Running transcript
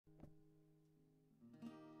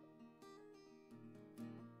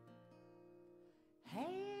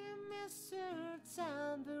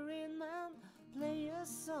Tambourine Man, play a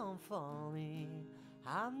song for me.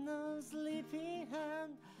 I'm no sleepy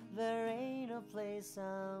hand, there ain't a place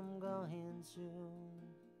I'm going to.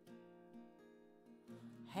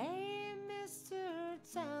 Hey, Mr.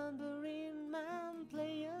 Tambourine Man,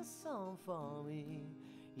 play a song for me.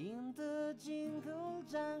 In the jingle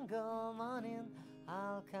jangle morning,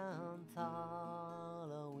 I'll come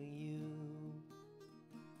following you.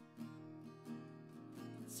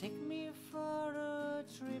 Take me for a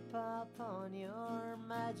trip upon your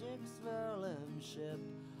magic swirling ship.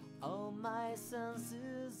 All my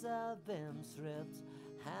senses have been stripped,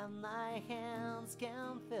 and my hands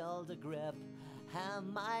can feel the grip,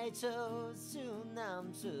 and my toes too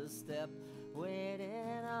numb to step,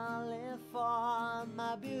 waiting only for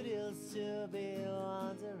my beauties to be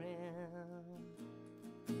wandering.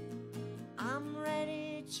 I'm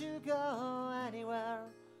ready to go anywhere,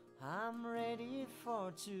 I'm ready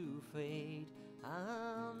for to fade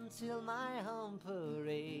until my home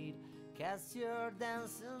parade cast your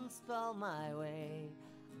dancing spell my way.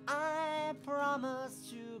 I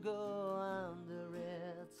promise to go under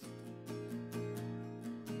it.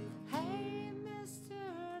 Hey,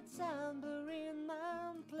 Mr. Tambourine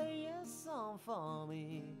Man, play a song for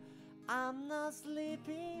me. I'm not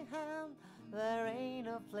sleepy and there ain't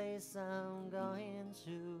a place I'm going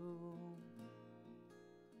to.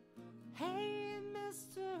 Hey,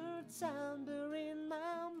 Mr. Tambourine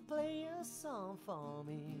Man, play a song for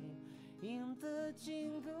me. In the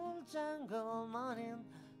jingle jangle morning,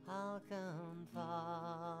 I'll come far.